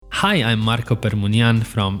Hi, I'm Marco Permunian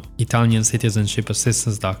from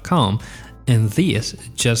ItalianCitizenshipAssistance.com, and this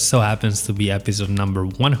just so happens to be episode number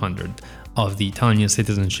 100 of the Italian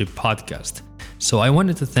Citizenship Podcast. So I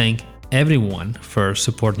wanted to thank everyone for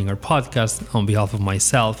supporting our podcast on behalf of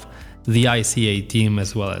myself, the ICA team,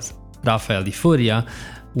 as well as Rafael Di Furia.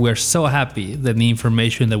 We're so happy that the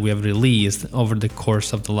information that we have released over the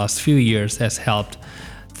course of the last few years has helped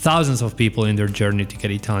thousands of people in their journey to get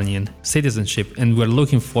Italian citizenship, and we're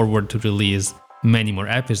looking forward to release many more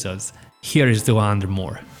episodes. Here is the 100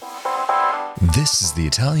 more. This is the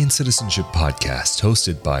Italian Citizenship Podcast,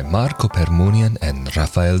 hosted by Marco Permunian and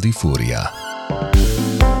Rafael Di Furia.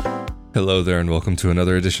 Hello there, and welcome to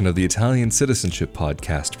another edition of the Italian Citizenship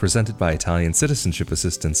Podcast, presented by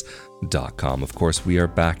ItalianCitizenshipAssistance.com. Of course, we are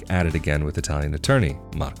back at it again with Italian attorney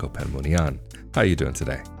Marco Permunian. How are you doing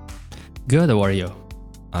today? Good, how are you?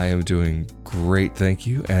 I am doing great, thank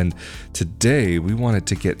you. And today we wanted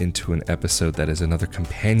to get into an episode that is another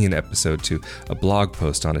companion episode to a blog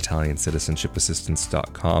post on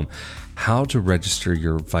ItalianCitizenshipAssistance.com, how to register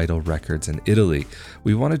your vital records in Italy.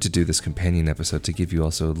 We wanted to do this companion episode to give you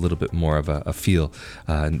also a little bit more of a feel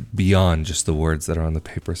beyond just the words that are on the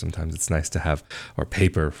paper. Sometimes it's nice to have, or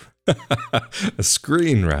paper, a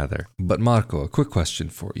screen rather. But Marco, a quick question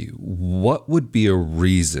for you. What would be a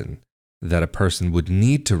reason that a person would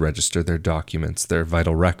need to register their documents, their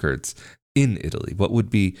vital records in Italy? What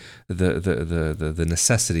would be the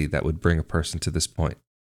necessity that would bring a person to this point?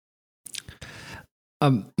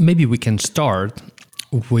 Maybe we can start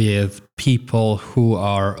with people who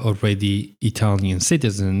are already Italian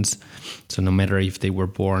citizens. So no matter if they were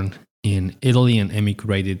born in Italy and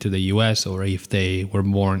emigrated to the US, or if they were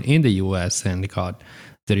born in the US and got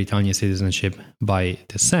their Italian citizenship by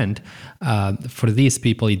descent, for these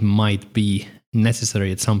people, it might be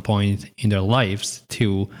necessary at some point in their lives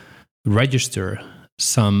to register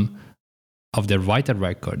some of their vital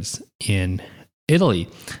records in Italy.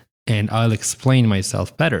 And I'll explain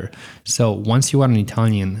myself better. So once you are an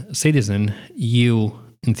Italian citizen, you,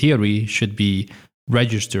 in theory, should be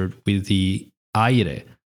registered with the AIRE.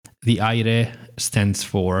 The AIRE stands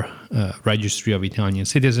for Registry of Italian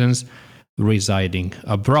Citizens residing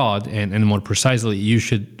abroad, and more precisely, you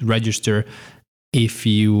should register if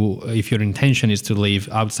your intention is to live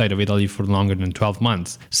outside of Italy for longer than 12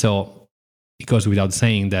 months. So it goes without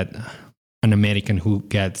saying that an American who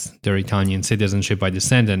gets their Italian citizenship by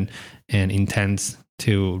descent and intends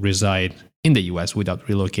to reside in the US without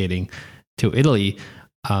relocating to Italy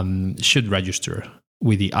should register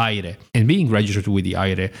with the AIRE. And being registered with the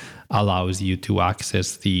AIRE allows you to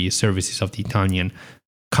access the services of the Italian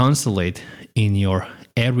consulate in your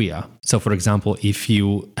area. So, for example, if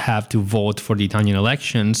you have to vote for the Italian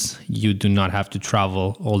elections, you do not have to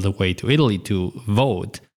travel all the way to Italy to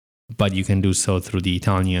vote, but you can do so through the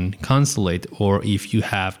Italian consulate. Or if you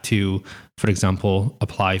have to, for example,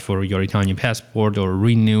 apply for your Italian passport or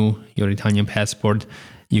renew your Italian passport,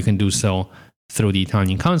 you can do so through the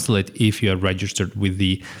Italian consulate if you are registered with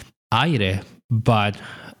the AIRE. But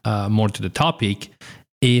more to the topic,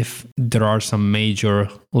 if there are some major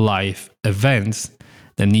life events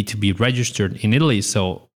that need to be registered in Italy,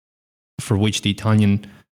 so for which the Italian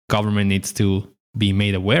government needs to be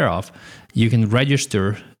made aware of, you can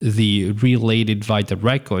register the related vital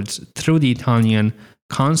records through the Italian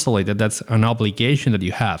consulate. That's an obligation that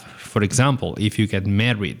you have. For example, if you get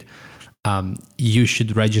married, you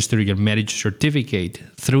should register your marriage certificate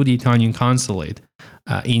through the Italian consulate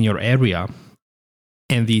in your area,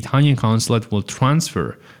 and the Italian consulate will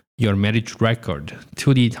transfer your marriage record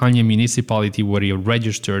to the Italian municipality where you're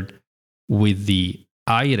registered with the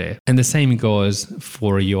AIRE. And the same goes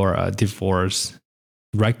for your divorce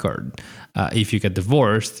record. If you get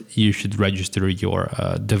divorced, you should register your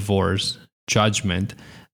divorce judgment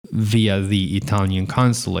via the Italian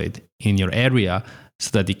consulate in your area so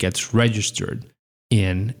that it gets registered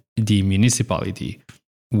in the municipality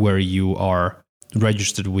where you are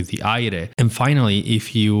registered with the AIRE. And finally,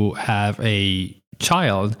 if you have a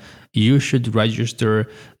child, you should register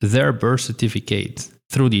their birth certificate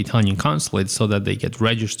through the Italian consulate so that they get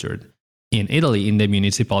registered in Italy in the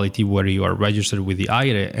municipality where you are registered with the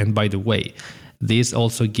AIRE. And by the way, this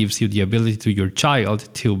also gives you the ability to your child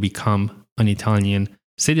to become an Italian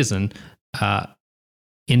citizen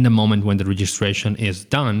in the moment when the registration is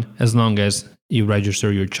done, as long as you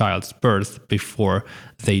register your child's birth before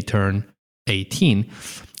they turn 18.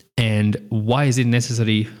 And why is it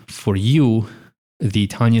necessary for you, the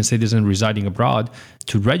Italian citizen residing abroad,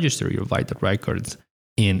 to register your vital records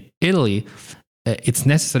in Italy? It's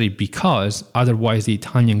necessary because otherwise the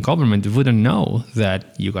Italian government wouldn't know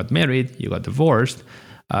that you got married, you got divorced,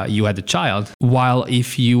 you had a child. While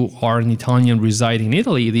if you are an Italian residing in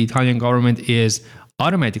Italy, the Italian government is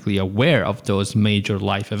automatically aware of those major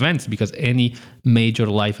life events, because any major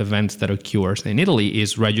life events that occurs in Italy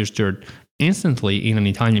is registered instantly in an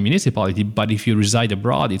Italian municipality. But if you reside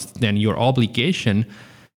abroad, it's then your obligation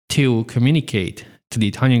to communicate to the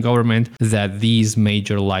Italian government that these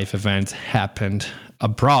major life events happened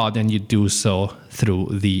abroad, and you do so through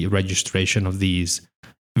the registration of these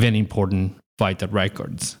very important vital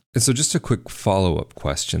records. And so just a quick follow-up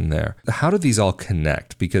question there. How do these all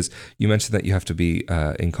connect? Because you mentioned that you have to be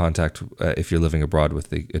in contact if you're living abroad with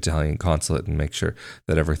the Italian consulate and make sure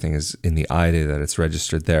that everything is in the AIRE, that it's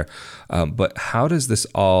registered there. But how does this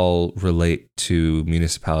all relate to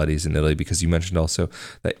municipalities in Italy? Because you mentioned also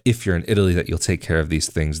that if you're in Italy, that you'll take care of these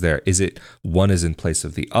things there. Is it one is in place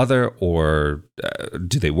of the other, or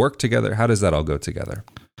do they work together? How does that all go together?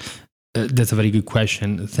 That's a very good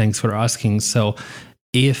question. Thanks for asking. So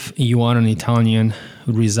if you are an Italian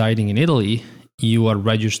residing in Italy, you are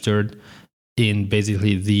registered in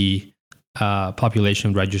basically the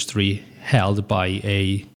population registry held by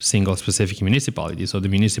a single specific municipality. So the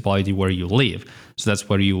municipality where you live. So that's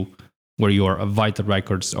where your vital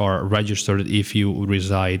records are registered if you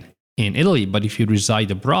reside in Italy. But if you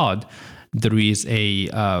reside abroad, there is a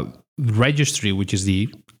registry, which is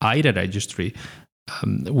the AIRE registry,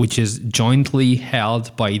 which is jointly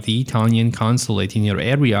held by the Italian consulate in your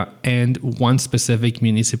area and one specific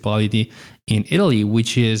municipality in Italy,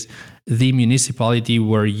 which is the municipality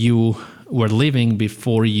where you were living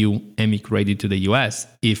before you emigrated to the US.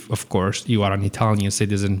 If, of course, you are an Italian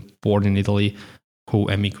citizen born in Italy who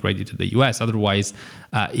emigrated to the US. Otherwise,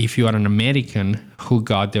 if you are an American who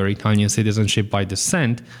got their Italian citizenship by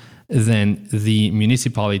descent, then the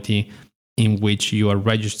municipality in which you are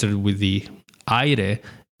registered with the AIRE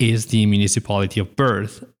is the municipality of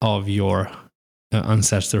birth of your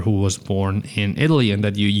ancestor who was born in Italy and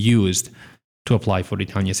that you used to apply for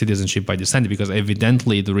Italian citizenship by descent, because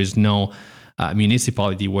evidently there is no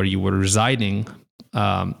municipality where you were residing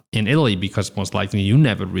in Italy, because most likely you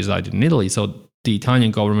never resided in Italy. So the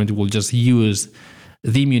Italian government will just use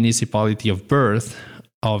the municipality of birth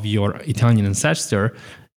of your Italian ancestor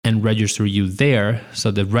and register you there.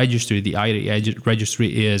 So the registry, the AIRE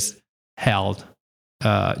registry, is held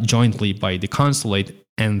jointly by the consulate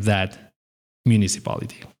and that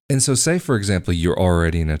municipality. And so say, for example, you're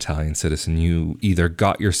already an Italian citizen. You either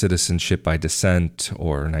got your citizenship by descent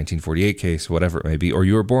or 1948 case, whatever it may be, or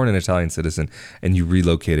you were born an Italian citizen and you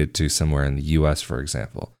relocated to somewhere in the US, for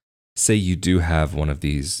example. Say you do have one of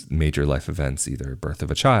these major life events, either birth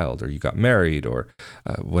of a child or you got married or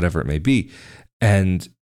whatever it may be. And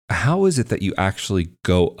how is it that you actually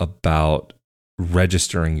go about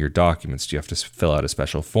registering your documents? Do you have to fill out a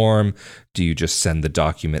special form? Do you just send the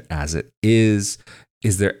document as it is?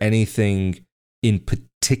 Is there anything in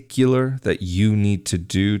particular that you need to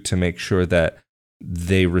do to make sure that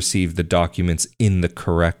they receive the documents in the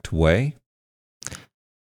correct way?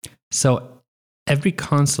 So every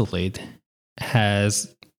consulate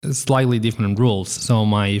has slightly different rules. So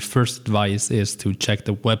my first advice is to check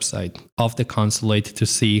the website of the consulate to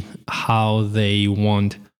see how they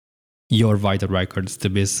want your vital records to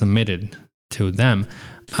be submitted to them.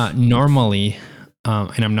 Normally,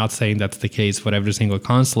 and I'm not saying that's the case for every single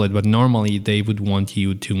consulate, but normally they would want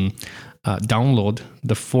you to download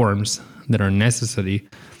the forms that are necessary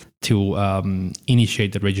to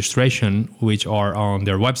initiate the registration, which are on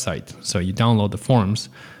their website. So you download the forms.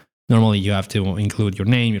 Normally you have to include your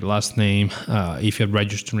name, your last name. If you're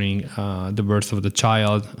registering the birth of the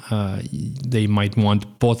child, they might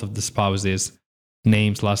want both of the spouses'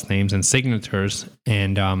 names, last names, and signatures.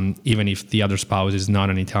 And even if the other spouse is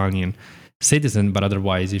not an Italian citizen, but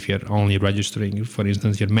otherwise, if you're only registering, for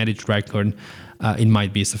instance, your marriage record, it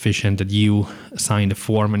might be sufficient that you sign the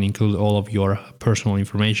form and include all of your personal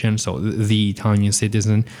information, so the Italian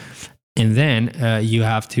citizen. And then you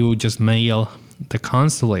have to just mail the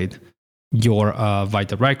consulate your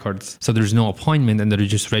vital records. So there's no appointment, and the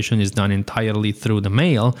registration is done entirely through the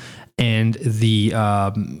mail. And the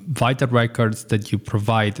vital records that you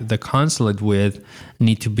provide the consulate with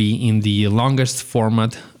need to be in the longest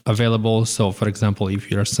format available. So, for example, if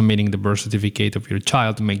you're submitting the birth certificate of your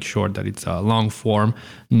child, make sure that it's a long form,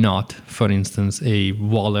 not, for instance, a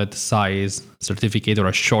wallet size certificate or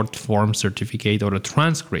a short form certificate or a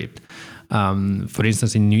transcript. For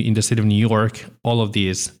instance, in the city of New York, all of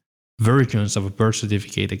these versions of a birth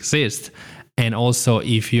certificate exist. And also,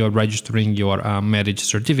 if you're registering your marriage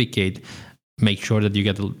certificate, make sure that you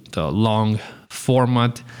get the long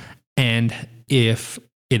format. And if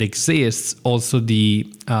it exists, also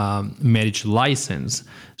the marriage license.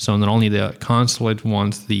 So not only the consulate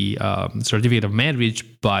wants the certificate of marriage,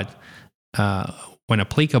 but when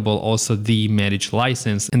applicable, also the marriage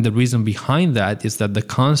license. And the reason behind that is that the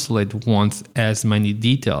consulate wants as many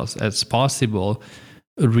details as possible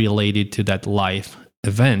related to that life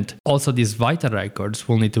event. Also, these VITA records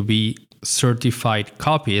will need to be certified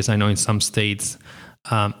copies. I know in some states,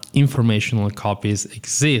 informational copies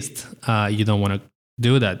exist. You don't want to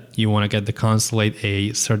do that. You want to get the consulate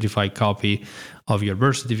a certified copy of your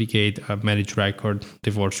birth certificate, a marriage record,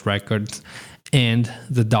 divorce records, and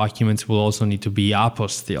the documents will also need to be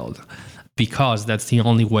apostilled, because that's the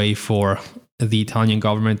only way for the Italian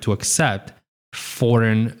government to accept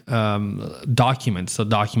foreign documents, so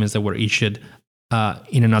documents that were issued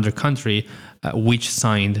in another country, which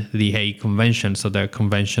signed the Hague Convention, so the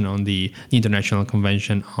convention on the International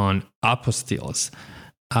Convention on Apostilles.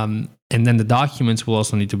 And then the documents will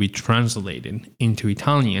also need to be translated into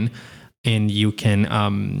Italian, and you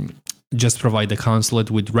can just provide the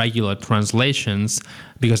consulate with regular translations,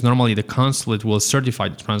 because normally the consulate will certify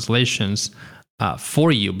the translations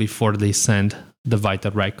for you before they send the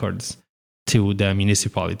VITA records to the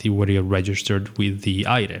municipality where you're registered with the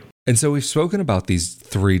AIRE. And so we've spoken about these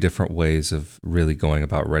three different ways of really going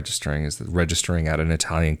about registering. Is that registering at an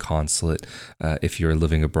Italian consulate if you're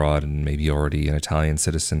living abroad and maybe already an Italian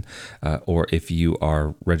citizen, or if you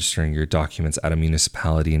are registering your documents at a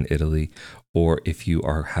municipality in Italy, or if you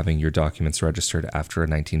are having your documents registered after a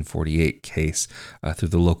 1948 case through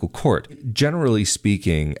the local court. Generally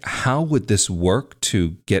speaking, how would this work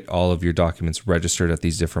to get all of your documents registered at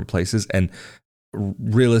these different places? And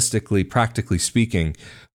realistically, practically speaking,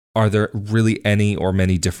 are there really any or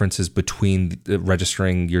many differences between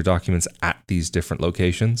registering your documents at these different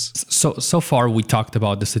locations? So far, we talked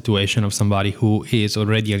about the situation of somebody who is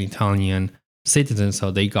already an Italian citizen,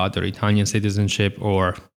 so they got their Italian citizenship,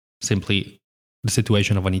 or simply the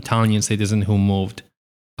situation of an Italian citizen who moved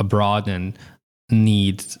abroad and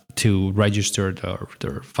needs to register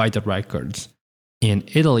their VITA records in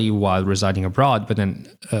Italy while residing abroad. But then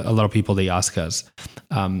a lot of people, they ask us,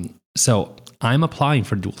 so I'm applying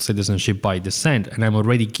for dual citizenship by descent, and I'm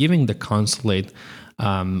already giving the consulate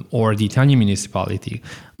or the Italian municipality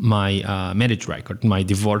my marriage record, my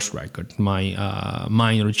divorce record, my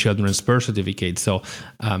minor children's birth certificate. So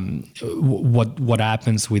what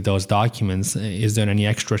happens with those documents? Is there any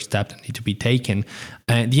extra step that need to be taken?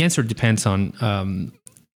 The answer depends on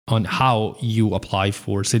how you apply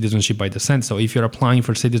for citizenship by descent. So if you're applying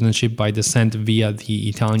for citizenship by descent via the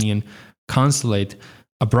Italian consulate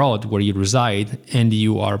abroad where you reside, and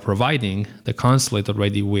you are providing the consulate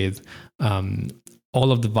already with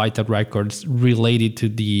all of the VITA records related to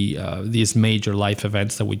these major life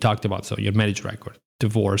events that we talked about, so your marriage record,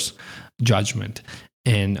 divorce, judgment,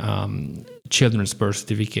 and children's birth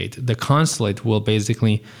certificate, the consulate will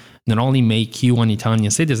basically not only make you an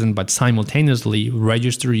Italian citizen, but simultaneously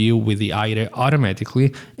register you with the AIRE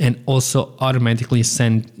automatically, and also automatically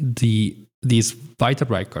send these VITA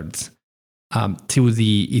records to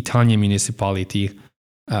the Italian municipality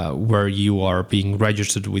where you are being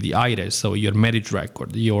registered with the AIRE. So your marriage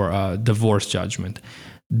record, your divorce judgment,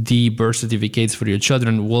 the birth certificates for your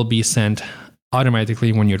children will be sent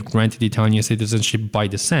automatically when you're granted Italian citizenship by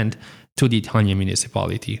descent to the Italian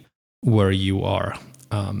municipality where you are,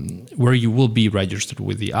 where you will be registered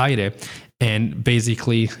with the AIRE. And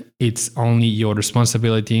basically, it's only your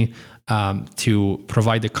responsibility to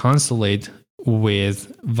provide the consulate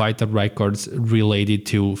with VITA records related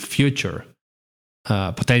to future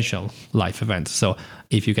potential life events. So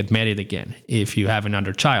if you get married again, if you have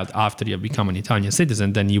another child after you have become an Italian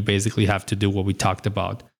citizen, then you basically have to do what we talked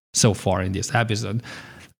about so far in this episode.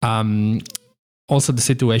 Also, the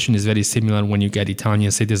situation is very similar when you get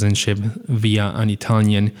Italian citizenship via an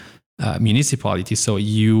Italian municipality. So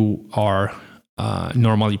you are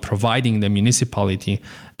normally providing the municipality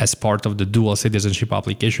as part of the dual citizenship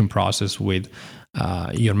application process with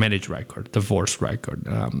your marriage record, divorce record,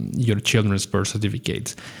 your children's birth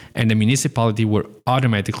certificates. And the municipality will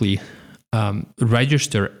automatically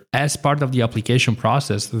register as part of the application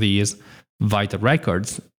process these VITA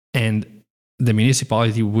records, and the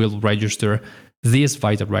municipality will register these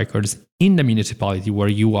VITA records in the municipality where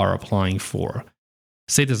you are applying for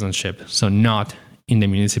citizenship. So not in the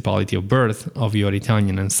municipality of birth of your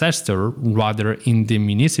Italian ancestor, rather in the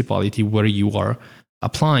municipality where you are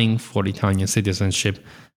applying for Italian citizenship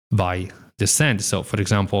by descent. So, for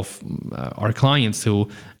example, our clients who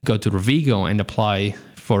go to Rovigo and apply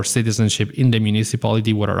for citizenship in the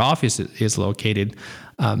municipality where our office is located,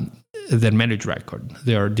 their marriage record,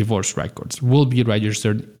 their divorce records, will be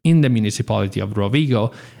registered in the municipality of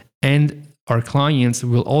Rovigo, and our clients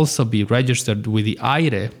will also be registered with the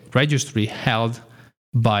AIRE registry held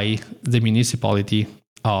by the municipality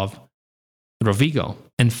of Rovigo.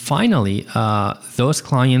 And finally, those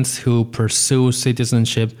clients who pursue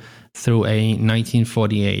citizenship through a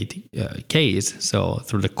 1948 case, so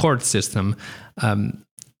through the court system,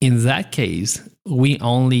 in that case, we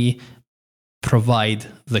only provide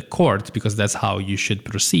the court, because that's how you should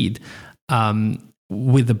proceed,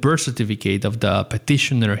 with the birth certificate of the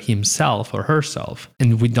petitioner himself or herself.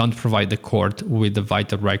 And we don't provide the court with the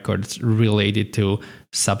vital records related to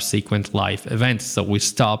subsequent life events. So we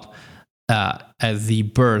stop at the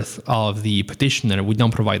birth of the petitioner. We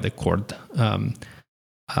don't provide the court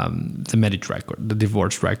the marriage record, the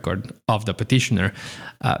divorce record of the petitioner,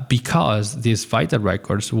 because these vital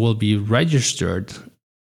records will be registered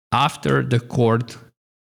after the court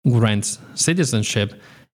grants citizenship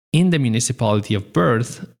in the municipality of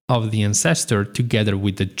birth of the ancestor, together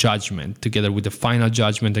with the judgment, together with the final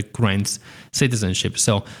judgment that grants citizenship.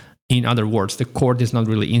 So, in other words, the court is not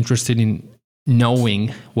really interested in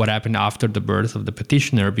knowing what happened after the birth of the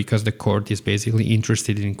petitioner, because the court is basically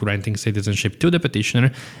interested in granting citizenship to the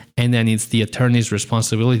petitioner, and then it's the attorney's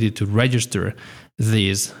responsibility to register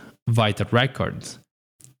these vital records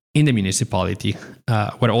in the municipality,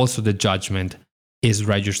 where also the judgment is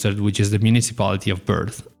registered, which is the municipality of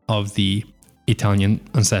birth of the Italian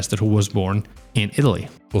ancestor who was born in Italy.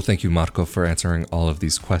 Well, thank you, Marco, for answering all of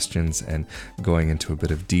these questions and going into a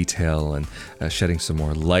bit of detail and shedding some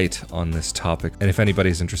more light on this topic. And if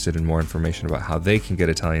anybody's interested in more information about how they can get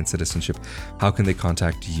Italian citizenship, how can they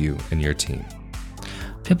contact you and your team?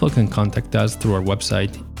 People can contact us through our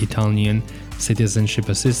website,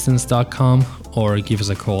 ItalianCitizenshipassistance.com, or give us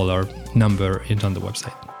a call. Our number is on the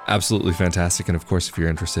website. Absolutely fantastic. And of course, if you're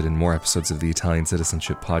interested in more episodes of the Italian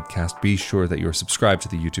Citizenship Podcast, be sure that you're subscribed to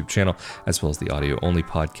the YouTube channel, as well as the audio-only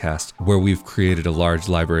podcast, where we've created a large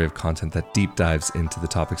library of content that deep dives into the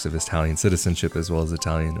topics of Italian citizenship as well as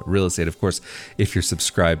Italian real estate. Of course, if you're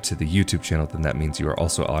subscribed to the YouTube channel, then that means you are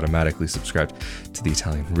also automatically subscribed to the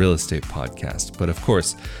Italian Real Estate Podcast. But of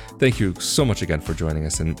course, thank you so much again for joining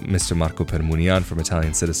us. And Mr. Marco Permunian from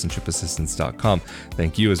ItalianCitizenshipassistance.com,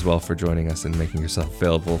 thank you as well for joining us and making yourself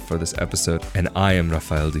available for this episode. And I am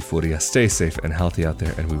Rafael Di Furia. Stay safe and healthy out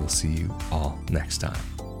there, and we will see you all next time.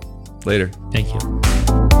 Later. Thank you.